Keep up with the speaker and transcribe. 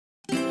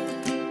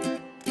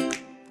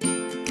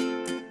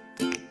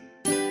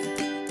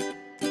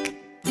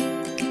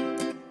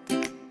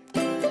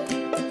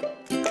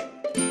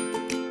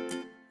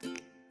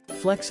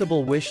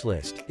Flexible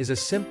Wishlist is a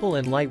simple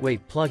and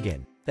lightweight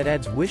plugin that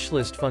adds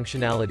wishlist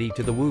functionality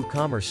to the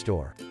WooCommerce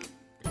store.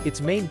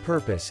 Its main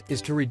purpose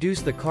is to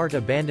reduce the cart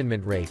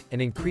abandonment rate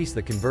and increase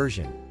the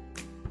conversion.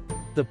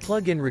 The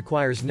plugin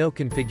requires no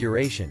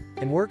configuration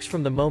and works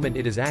from the moment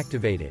it is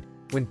activated,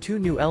 when two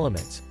new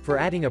elements, for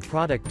adding a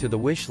product to the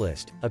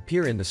wishlist,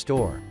 appear in the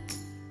store.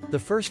 The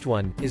first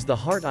one is the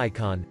heart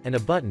icon and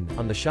a button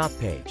on the shop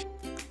page.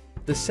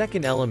 The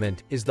second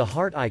element is the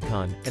heart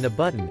icon and a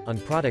button on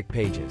product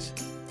pages.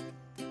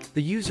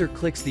 The user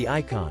clicks the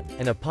icon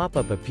and a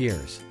pop-up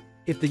appears.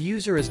 If the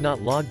user is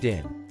not logged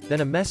in,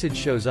 then a message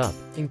shows up,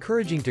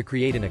 encouraging to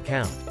create an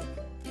account.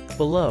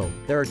 Below,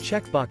 there are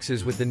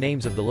checkboxes with the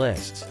names of the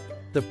lists.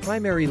 The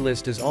primary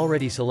list is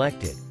already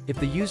selected, if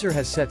the user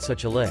has set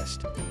such a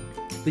list.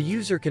 The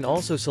user can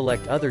also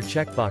select other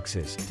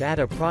checkboxes to add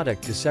a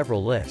product to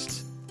several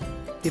lists.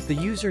 If the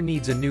user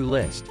needs a new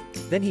list,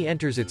 then he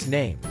enters its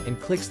name and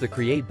clicks the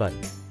Create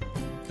button.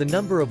 The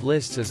number of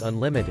lists is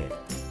unlimited.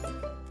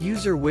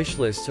 User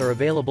wishlists are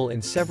available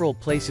in several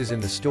places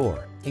in the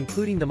store,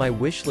 including the My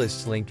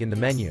Wishlists link in the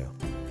menu.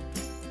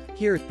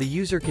 Here, the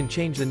user can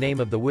change the name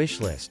of the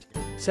wishlist,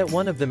 set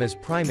one of them as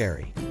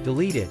primary,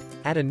 delete it,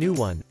 add a new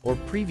one, or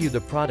preview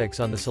the products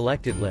on the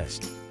selected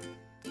list.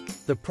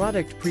 The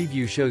product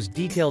preview shows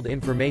detailed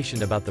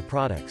information about the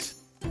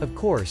products. Of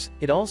course,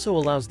 it also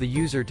allows the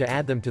user to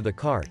add them to the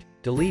cart,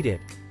 delete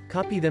it,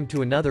 copy them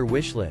to another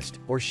wishlist,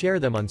 or share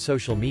them on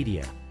social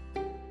media.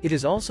 It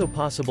is also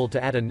possible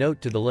to add a note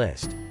to the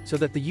list, so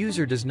that the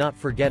user does not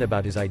forget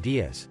about his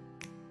ideas.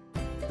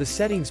 The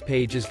settings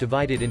page is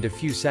divided into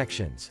few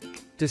sections.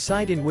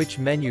 Decide in which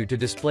menu to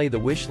display the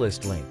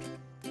wishlist link.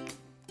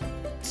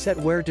 Set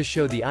where to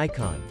show the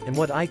icon, and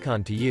what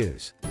icon to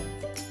use.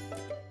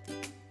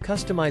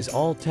 Customize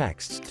all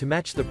texts to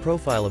match the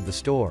profile of the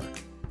store.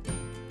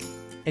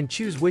 And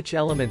choose which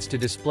elements to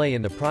display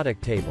in the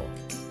product table.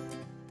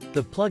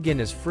 The plugin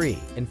is free,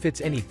 and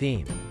fits any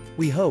theme.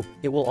 We hope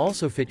it will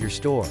also fit your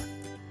store.